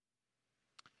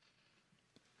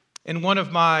In one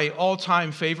of my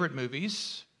all-time favorite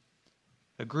movies,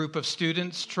 a group of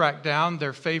students track down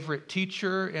their favorite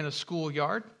teacher in a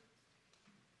schoolyard.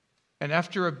 And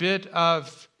after a bit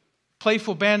of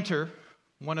playful banter,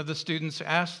 one of the students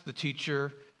asked the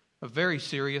teacher a very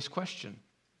serious question.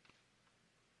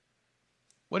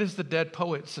 What is the Dead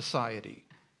Poets Society?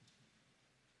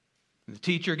 And the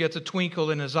teacher gets a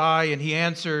twinkle in his eye and he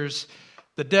answers,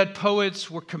 the dead poets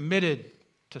were committed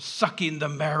to sucking the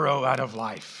marrow out of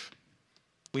life.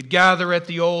 We'd gather at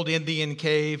the old Indian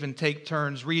cave and take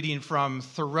turns reading from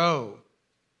Thoreau,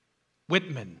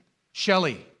 Whitman,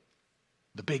 Shelley,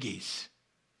 the biggies.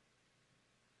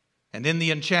 And in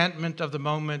the enchantment of the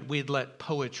moment, we'd let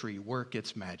poetry work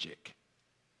its magic.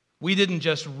 We didn't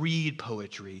just read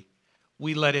poetry,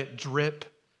 we let it drip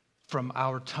from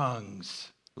our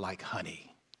tongues like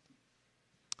honey.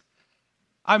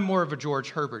 I'm more of a George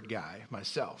Herbert guy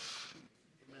myself.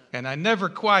 And I never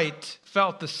quite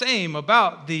felt the same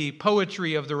about the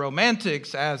poetry of the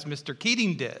Romantics as Mr.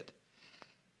 Keating did.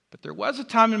 But there was a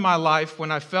time in my life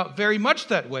when I felt very much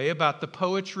that way about the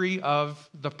poetry of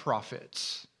the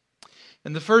prophets.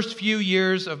 In the first few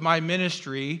years of my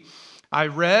ministry, I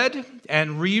read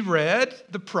and reread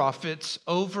the prophets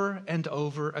over and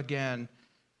over again.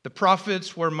 The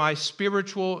prophets were my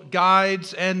spiritual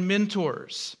guides and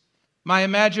mentors. My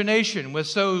imagination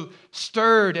was so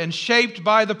stirred and shaped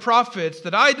by the prophets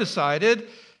that I decided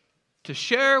to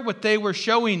share what they were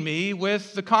showing me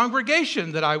with the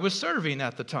congregation that I was serving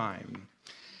at the time.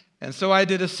 And so I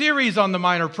did a series on the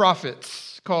minor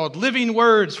prophets called Living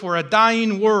Words for a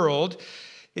Dying World.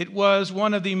 It was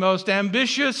one of the most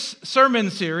ambitious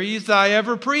sermon series I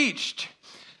ever preached.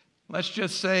 Let's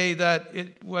just say that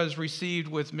it was received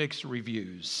with mixed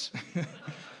reviews.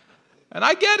 And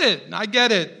I get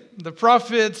it. The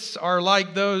prophets are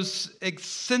like those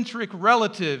eccentric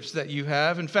relatives that you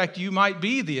have. In fact, you might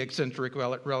be the eccentric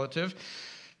relative.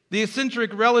 The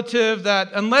eccentric relative that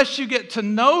unless you get to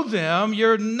know them,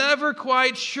 you're never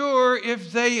quite sure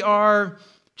if they are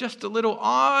just a little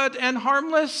odd and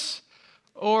harmless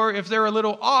or if they're a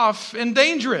little off and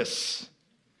dangerous.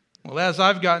 Well, as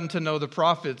I've gotten to know the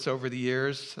prophets over the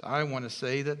years, I want to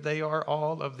say that they are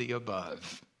all of the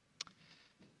above.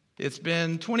 It's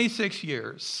been 26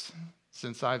 years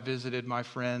since I visited my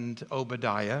friend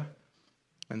Obadiah,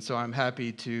 and so I'm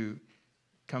happy to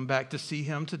come back to see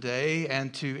him today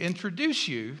and to introduce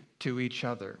you to each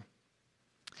other.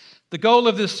 The goal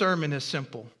of this sermon is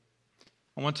simple.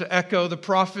 I want to echo the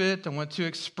prophet. I want to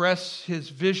express his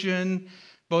vision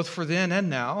both for then and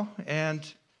now,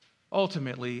 and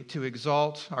ultimately to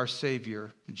exalt our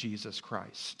Savior, Jesus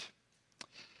Christ.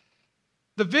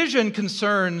 The vision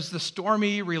concerns the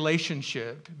stormy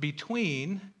relationship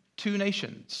between two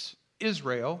nations,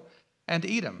 Israel and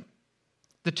Edom.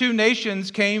 The two nations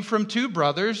came from two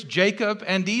brothers, Jacob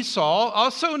and Esau,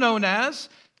 also known as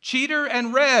Cheater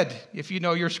and Red, if you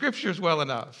know your scriptures well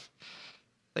enough.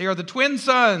 They are the twin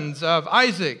sons of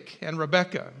Isaac and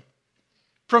Rebekah.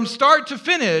 From start to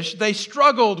finish, they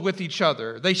struggled with each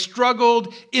other. They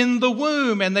struggled in the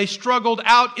womb and they struggled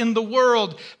out in the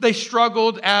world. They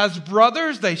struggled as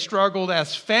brothers, they struggled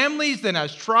as families, then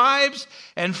as tribes,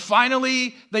 and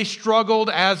finally they struggled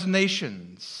as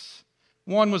nations.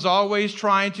 One was always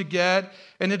trying to get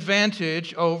an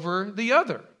advantage over the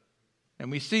other.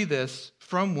 And we see this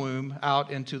from womb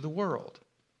out into the world.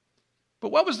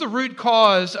 But what was the root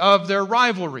cause of their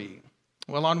rivalry?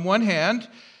 Well, on one hand,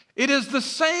 it is the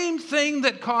same thing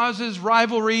that causes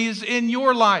rivalries in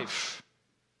your life.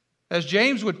 As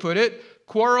James would put it,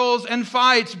 quarrels and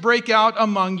fights break out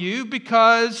among you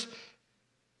because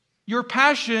your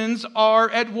passions are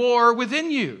at war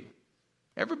within you.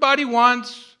 Everybody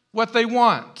wants what they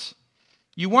want.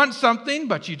 You want something,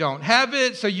 but you don't have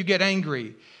it, so you get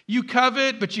angry. You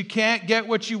covet, but you can't get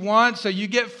what you want, so you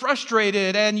get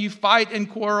frustrated and you fight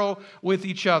and quarrel with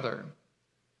each other.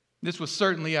 This was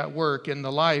certainly at work in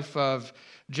the life of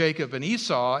Jacob and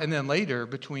Esau, and then later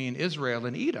between Israel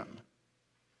and Edom.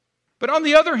 But on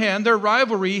the other hand, their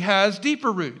rivalry has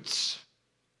deeper roots.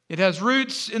 It has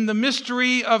roots in the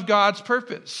mystery of God's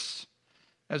purpose.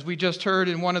 As we just heard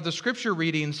in one of the scripture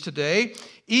readings today,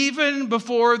 even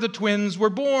before the twins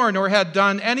were born or had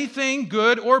done anything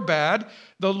good or bad,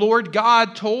 the Lord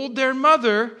God told their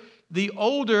mother, the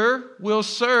older will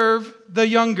serve the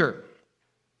younger.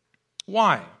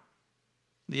 Why?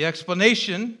 The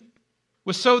explanation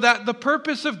was so that the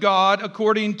purpose of God,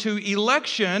 according to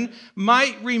election,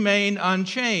 might remain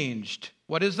unchanged.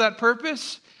 What is that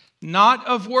purpose? Not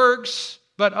of works,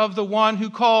 but of the one who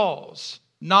calls.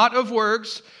 Not of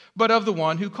works, but of the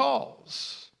one who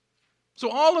calls. So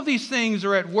all of these things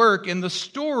are at work in the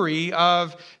story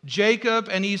of Jacob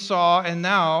and Esau and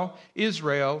now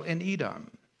Israel and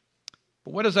Edom.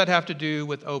 But what does that have to do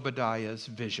with Obadiah's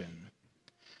vision?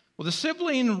 Well, the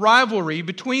sibling rivalry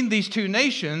between these two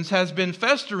nations has been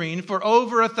festering for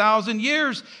over 1,000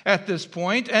 years at this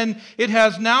point, and it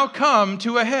has now come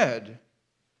to a head.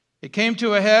 It came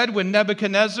to a head when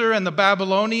Nebuchadnezzar and the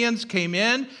Babylonians came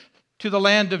in to the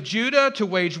land of Judah to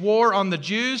wage war on the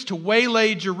Jews, to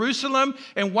waylay Jerusalem.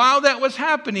 And while that was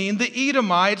happening, the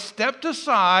Edomites stepped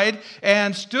aside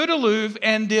and stood aloof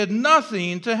and did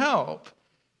nothing to help.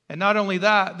 And not only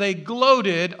that, they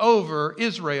gloated over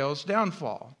Israel's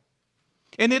downfall.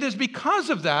 And it is because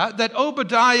of that that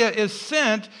Obadiah is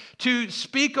sent to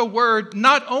speak a word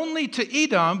not only to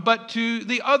Edom, but to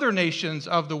the other nations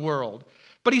of the world.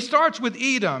 But he starts with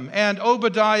Edom, and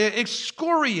Obadiah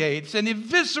excoriates and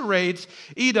eviscerates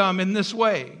Edom in this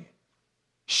way.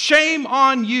 Shame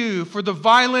on you for the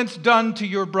violence done to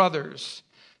your brothers.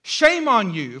 Shame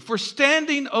on you for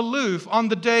standing aloof on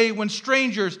the day when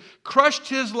strangers crushed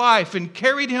his life and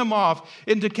carried him off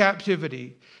into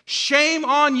captivity. Shame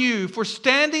on you for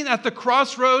standing at the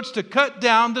crossroads to cut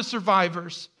down the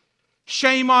survivors.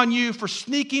 Shame on you for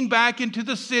sneaking back into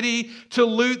the city to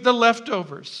loot the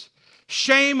leftovers.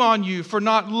 Shame on you for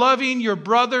not loving your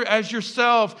brother as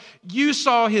yourself. You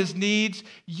saw his needs,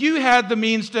 you had the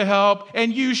means to help,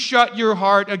 and you shut your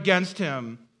heart against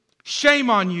him. Shame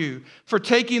on you for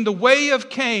taking the way of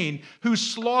Cain, who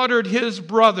slaughtered his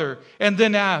brother and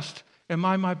then asked, "Am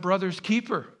I my brother's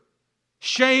keeper?"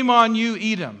 Shame on you,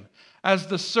 Edom. As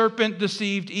the serpent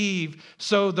deceived Eve,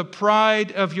 so the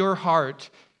pride of your heart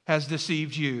has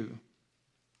deceived you.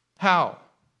 How?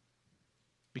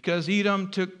 Because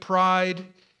Edom took pride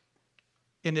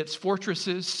in its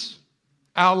fortresses,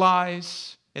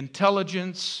 allies,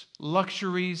 intelligence,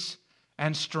 luxuries,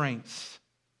 and strength.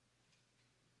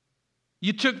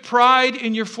 You took pride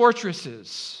in your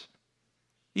fortresses.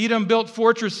 Edom built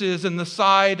fortresses in the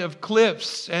side of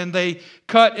cliffs, and they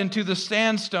cut into the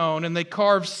sandstone, and they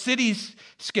carved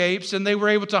cityscapes, and they were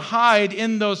able to hide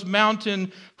in those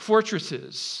mountain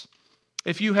fortresses.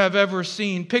 If you have ever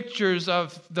seen pictures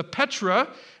of the Petra,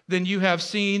 then you have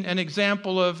seen an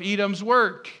example of Edom's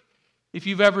work. If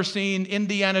you've ever seen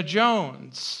Indiana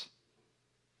Jones,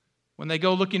 when they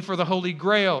go looking for the Holy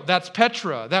Grail, that's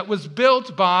Petra. That was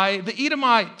built by the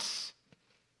Edomites.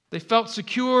 They felt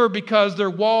secure because their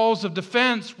walls of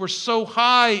defense were so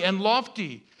high and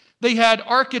lofty. They had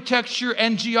architecture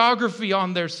and geography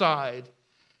on their side.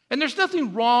 And there's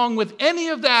nothing wrong with any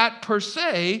of that per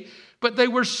se, but they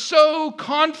were so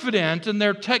confident in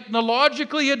their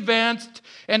technologically advanced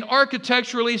and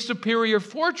architecturally superior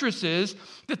fortresses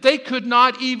that they could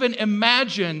not even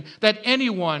imagine that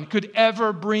anyone could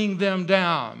ever bring them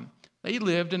down. They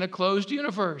lived in a closed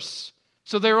universe.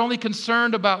 So they're only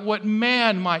concerned about what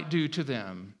man might do to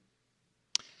them.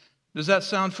 Does that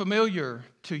sound familiar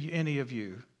to any of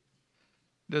you?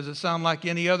 Does it sound like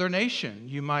any other nation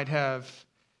you might have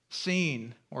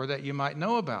seen or that you might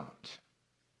know about?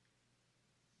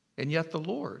 And yet the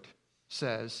Lord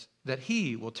says that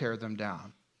He will tear them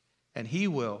down and He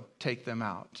will take them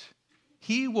out.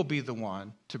 He will be the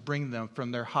one to bring them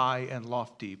from their high and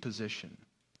lofty position.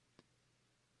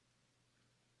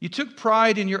 You took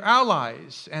pride in your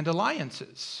allies and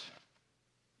alliances.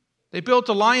 They built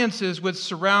alliances with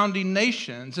surrounding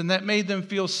nations, and that made them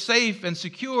feel safe and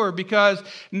secure because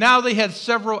now they had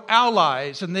several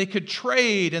allies, and they could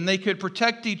trade, and they could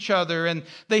protect each other, and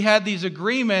they had these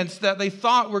agreements that they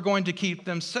thought were going to keep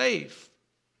them safe.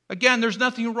 Again, there's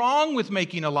nothing wrong with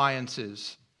making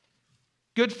alliances.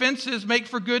 Good fences make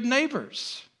for good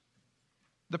neighbors.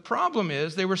 The problem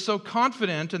is they were so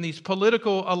confident in these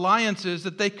political alliances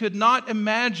that they could not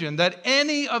imagine that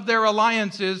any of their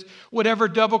alliances would ever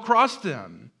double-cross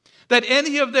them, that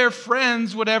any of their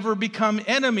friends would ever become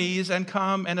enemies and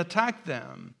come and attack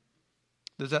them.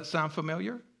 Does that sound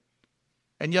familiar?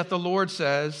 And yet the Lord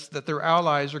says that their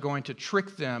allies are going to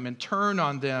trick them and turn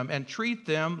on them and treat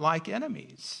them like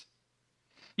enemies.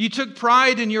 You took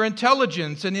pride in your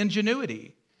intelligence and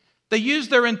ingenuity. They used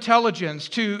their intelligence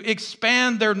to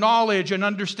expand their knowledge and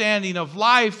understanding of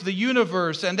life, the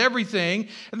universe, and everything.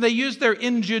 And they used their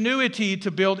ingenuity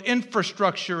to build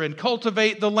infrastructure and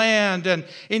cultivate the land and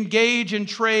engage in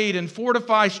trade and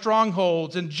fortify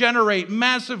strongholds and generate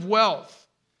massive wealth.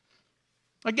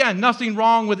 Again, nothing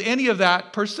wrong with any of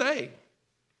that per se,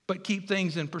 but keep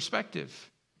things in perspective.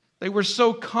 They were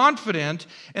so confident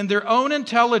in their own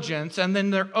intelligence and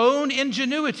in their own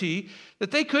ingenuity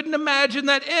that they couldn't imagine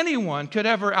that anyone could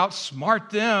ever outsmart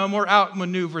them or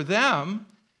outmaneuver them.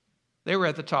 They were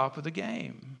at the top of the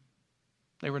game.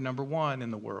 They were number one in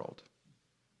the world.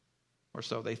 or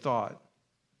so they thought.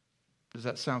 Does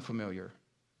that sound familiar?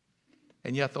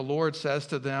 And yet the Lord says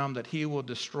to them that he will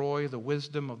destroy the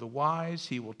wisdom of the wise.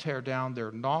 He will tear down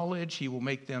their knowledge. He will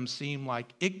make them seem like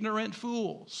ignorant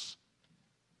fools.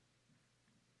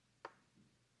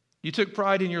 You took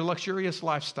pride in your luxurious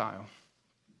lifestyle.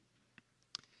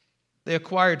 They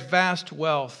acquired vast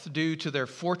wealth due to their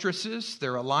fortresses,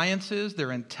 their alliances,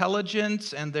 their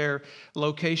intelligence, and their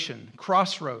location.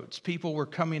 Crossroads. People were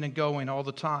coming and going all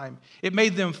the time. It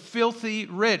made them filthy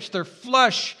rich. They're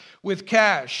flush with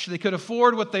cash. They could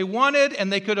afford what they wanted,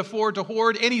 and they could afford to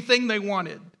hoard anything they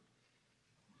wanted.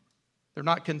 They're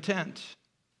not content,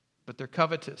 but they're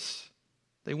covetous.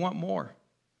 They want more.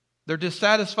 They're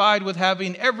dissatisfied with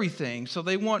having everything, so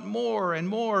they want more and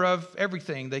more of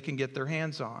everything they can get their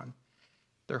hands on.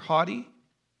 They're haughty,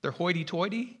 they're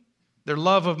hoity-toity. Their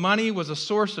love of money was a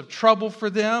source of trouble for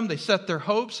them. They set their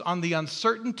hopes on the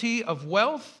uncertainty of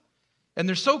wealth, and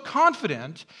they're so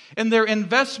confident in their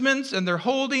investments and their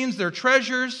holdings, their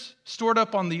treasures stored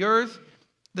up on the earth,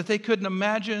 that they couldn't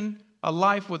imagine a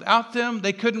life without them.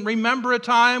 They couldn't remember a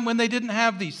time when they didn't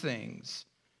have these things.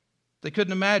 They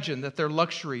couldn't imagine that their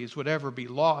luxuries would ever be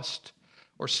lost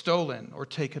or stolen or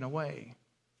taken away.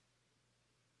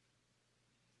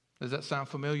 Does that sound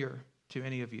familiar to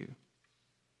any of you?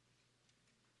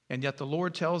 And yet the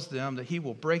Lord tells them that he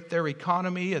will break their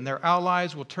economy and their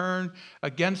allies will turn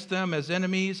against them as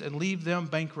enemies and leave them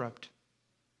bankrupt.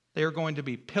 They are going to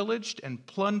be pillaged and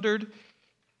plundered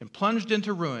and plunged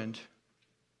into ruin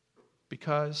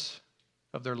because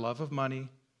of their love of money,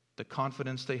 the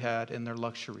confidence they had in their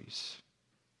luxuries.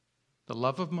 The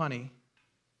love of money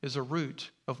is a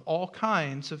root of all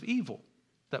kinds of evil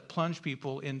that plunge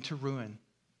people into ruin.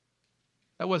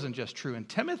 That wasn't just true in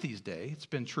Timothy's day. It's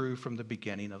been true from the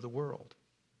beginning of the world.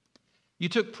 You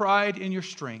took pride in your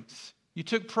strength. You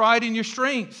took pride in your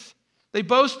strength. They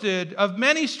boasted of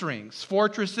many strengths,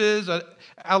 fortresses,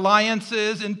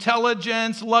 alliances,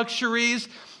 intelligence, luxuries,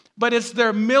 but it's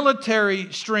their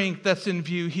military strength that's in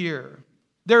view here.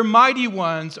 Their mighty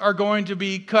ones are going to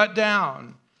be cut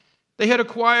down. They had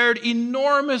acquired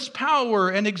enormous power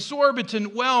and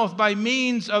exorbitant wealth by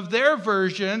means of their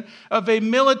version of a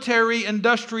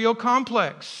military-industrial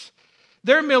complex.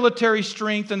 Their military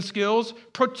strength and skills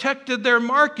protected their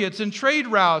markets and trade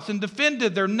routes and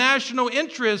defended their national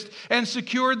interest and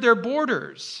secured their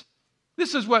borders.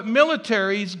 This is what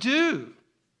militaries do.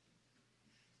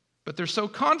 But they're so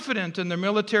confident in their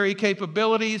military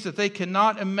capabilities that they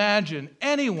cannot imagine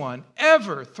anyone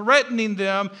ever threatening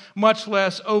them, much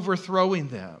less overthrowing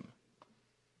them.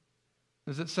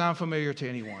 Does it sound familiar to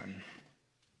anyone?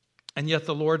 And yet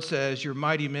the Lord says, your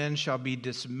mighty men shall be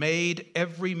dismayed.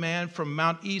 Every man from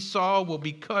Mount Esau will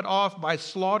be cut off by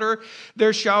slaughter.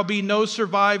 There shall be no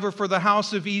survivor for the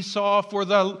house of Esau, for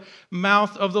the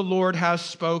mouth of the Lord has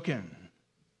spoken.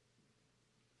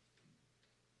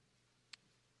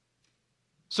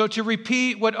 So to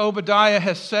repeat what Obadiah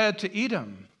has said to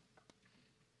Edom,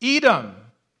 Edom,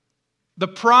 the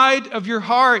pride of your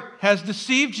heart has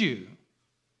deceived you.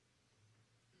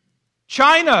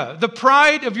 China, the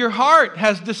pride of your heart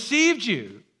has deceived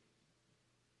you.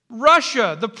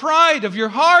 Russia, the pride of your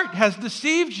heart has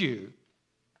deceived you.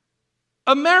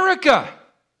 America,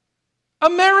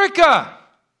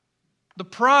 the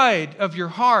pride of your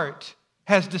heart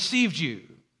has deceived you.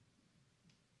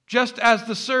 Just as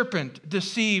the serpent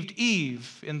deceived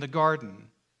Eve in the garden,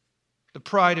 the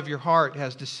pride of your heart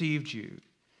has deceived you.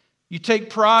 You take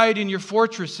pride in your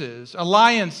fortresses,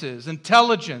 alliances,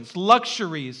 intelligence,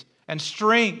 luxuries, and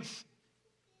strength.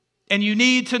 And you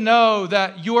need to know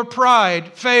that your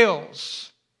pride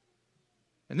fails.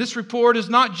 And this report is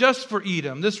not just for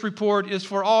Edom. This report is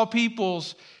for all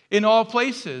peoples in all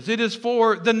places. It is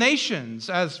for the nations,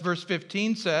 as verse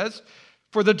 15 says.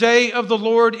 For the day of the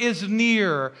Lord is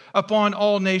near upon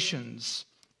all nations.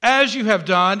 As you have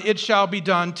done, it shall be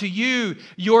done to you.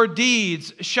 Your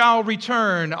deeds shall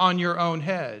return on your own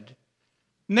head.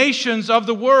 Nations of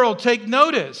the world, take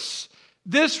notice.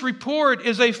 This report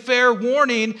is a fair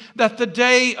warning that the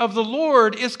day of the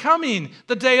Lord is coming.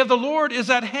 The day of the Lord is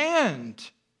at hand.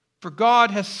 For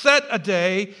God has set a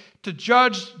day to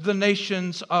judge the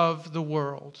nations of the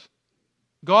world.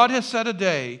 God has set a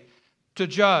day to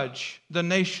judge the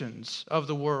nations of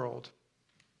the world.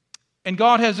 And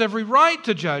God has every right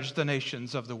to judge the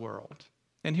nations of the world.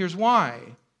 And here's why.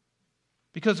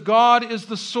 Because God is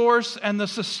the source and the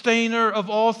sustainer of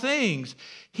all things.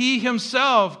 He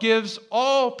himself gives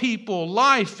all people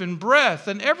life and breath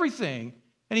and everything.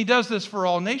 And he does this for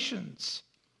all nations.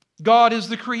 God is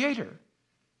the creator.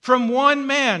 From one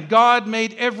man, God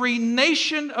made every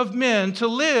nation of men to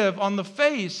live on the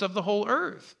face of the whole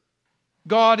earth.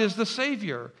 God is the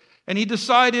Savior. And he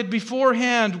decided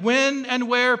beforehand when and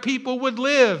where people would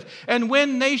live and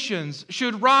when nations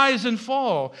should rise and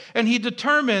fall. And he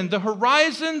determined the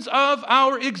horizons of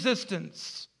our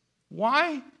existence.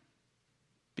 Why?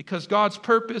 Because God's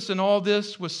purpose in all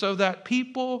this was so that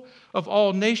people of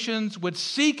all nations would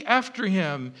seek after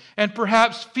him and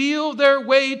perhaps feel their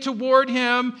way toward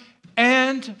him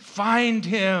and find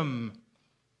him.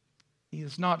 He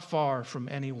is not far from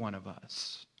any one of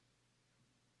us.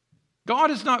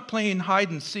 God is not playing hide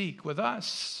and seek with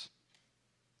us.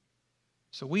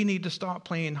 So we need to stop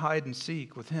playing hide and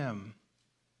seek with him.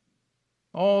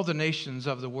 All the nations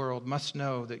of the world must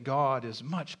know that God is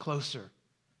much closer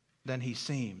than he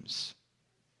seems.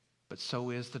 But so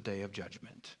is the day of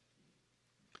judgment.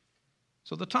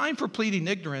 So the time for pleading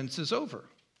ignorance is over.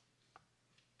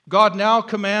 God now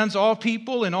commands all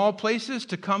people in all places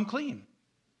to come clean,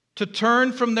 to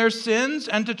turn from their sins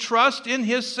and to trust in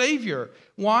his Savior.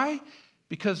 Why?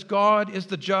 Because God is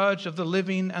the judge of the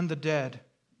living and the dead.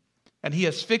 And he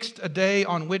has fixed a day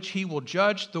on which he will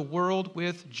judge the world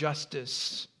with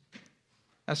justice.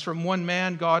 As from one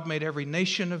man God made every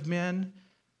nation of men,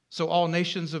 so all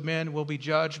nations of men will be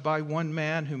judged by one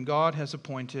man whom God has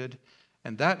appointed,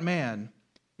 and that man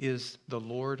is the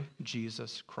Lord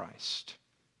Jesus Christ.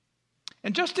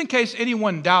 And just in case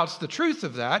anyone doubts the truth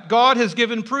of that, God has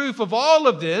given proof of all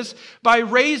of this by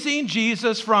raising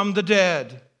Jesus from the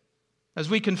dead. As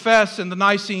we confess in the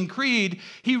Nicene Creed,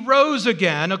 he rose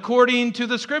again according to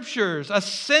the Scriptures,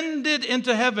 ascended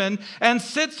into heaven, and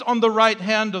sits on the right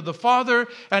hand of the Father,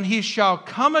 and he shall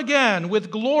come again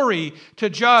with glory to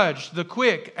judge the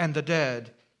quick and the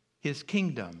dead. His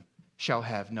kingdom shall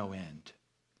have no end.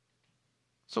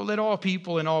 So let all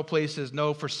people in all places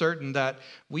know for certain that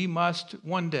we must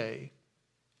one day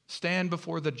stand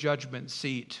before the judgment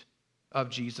seat of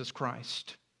Jesus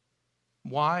Christ.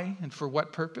 Why and for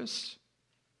what purpose?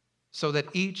 So that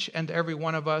each and every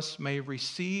one of us may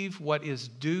receive what is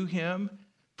due him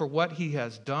for what he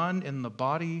has done in the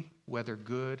body, whether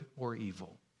good or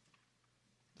evil.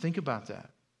 Think about that.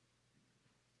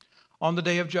 On the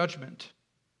day of judgment,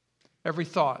 every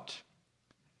thought,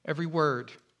 every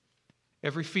word,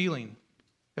 every feeling,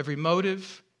 every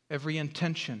motive, every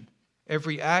intention,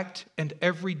 every act and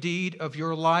every deed of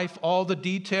your life, all the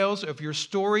details of your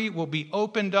story will be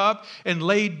opened up and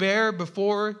laid bare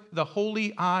before the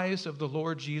holy eyes of the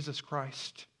Lord Jesus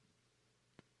Christ.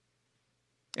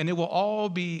 And it will all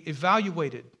be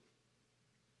evaluated,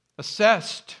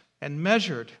 assessed, and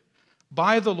measured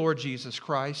by the Lord Jesus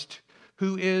Christ,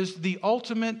 who is the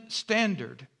ultimate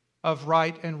standard of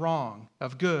right and wrong,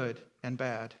 of good and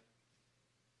bad.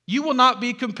 You will not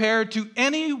be compared to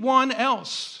anyone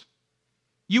else.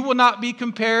 You will not be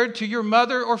compared to your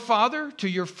mother or father, to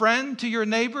your friend, to your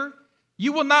neighbor.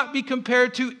 You will not be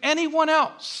compared to anyone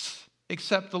else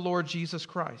except the Lord Jesus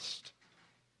Christ.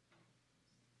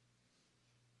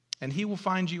 And he will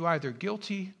find you either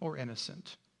guilty or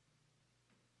innocent.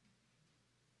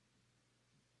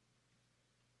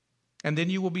 And then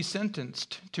you will be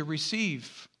sentenced to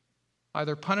receive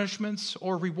either punishments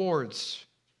or rewards,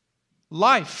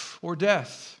 life or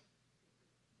death,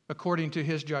 according to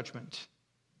his judgment.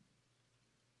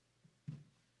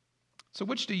 So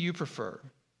which do you prefer?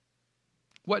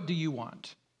 What do you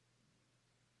want?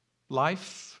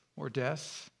 Life or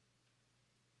death?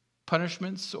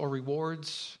 Punishments or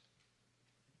rewards?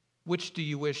 Which do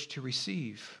you wish to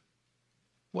receive?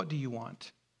 What do you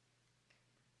want?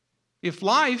 If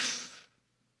life,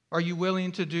 are you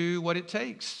willing to do what it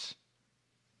takes?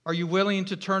 Are you willing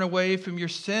to turn away from your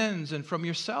sins and from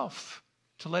yourself,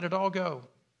 to let it all go,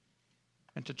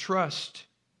 and to trust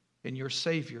in your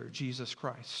Savior, Jesus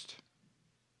Christ?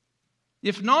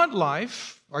 If not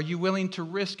life, are you willing to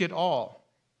risk it all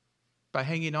by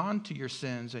hanging on to your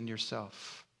sins and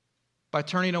yourself, by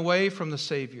turning away from the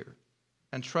Savior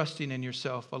and trusting in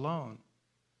yourself alone?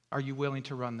 Are you willing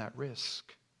to run that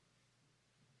risk?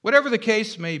 Whatever the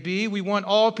case may be, we want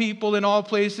all people in all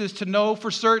places to know for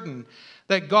certain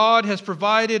that God has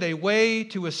provided a way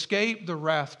to escape the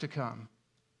wrath to come.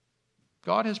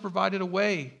 God has provided a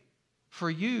way for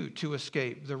you to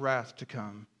escape the wrath to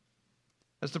come.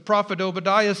 As the prophet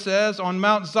Obadiah says, on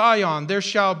Mount Zion there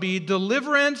shall be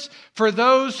deliverance for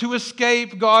those who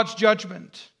escape God's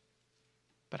judgment.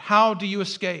 But how do you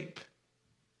escape?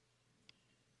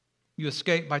 You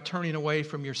escape by turning away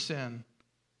from your sin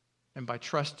and by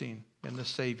trusting in the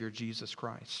Savior, Jesus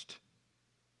Christ.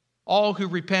 All who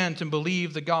repent and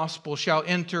believe the gospel shall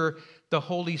enter the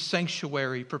holy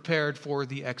sanctuary prepared for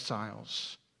the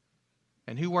exiles.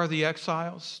 And who are the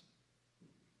exiles?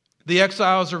 The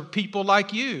exiles are people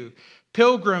like you,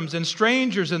 pilgrims and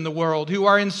strangers in the world who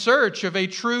are in search of a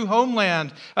true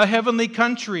homeland, a heavenly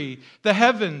country, the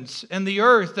heavens and the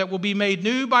earth that will be made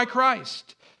new by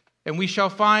Christ, and we shall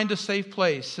find a safe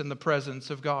place in the presence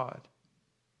of God.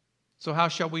 So how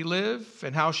shall we live,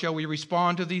 and how shall we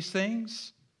respond to these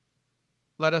things?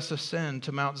 Let us ascend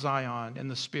to Mount Zion in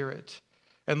the Spirit,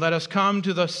 and let us come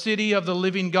to the city of the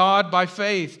living God by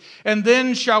faith. And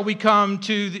then shall we come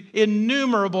to the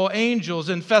innumerable angels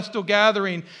in festal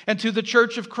gathering, and to the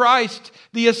church of Christ,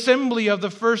 the assembly of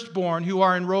the firstborn who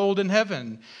are enrolled in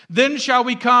heaven. Then shall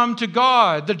we come to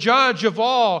God, the judge of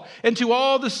all, and to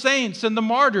all the saints and the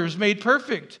martyrs made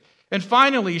perfect. And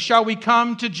finally shall we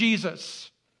come to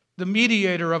Jesus, the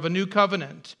mediator of a new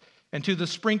covenant, and to the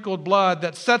sprinkled blood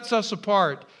that sets us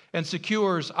apart and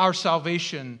secures our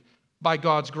salvation by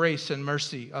God's grace and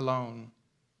mercy alone.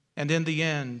 And in the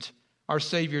end, our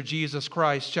Savior Jesus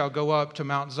Christ shall go up to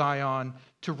Mount Zion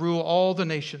to rule all the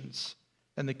nations,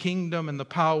 and the kingdom and the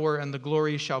power and the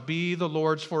glory shall be the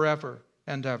Lord's forever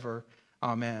and ever.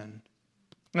 Amen.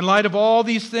 In light of all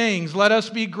these things, let us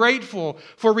be grateful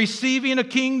for receiving a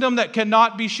kingdom that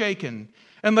cannot be shaken,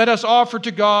 and let us offer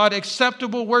to God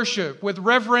acceptable worship with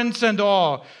reverence and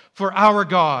awe, for our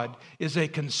God is a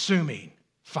consuming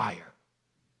fire.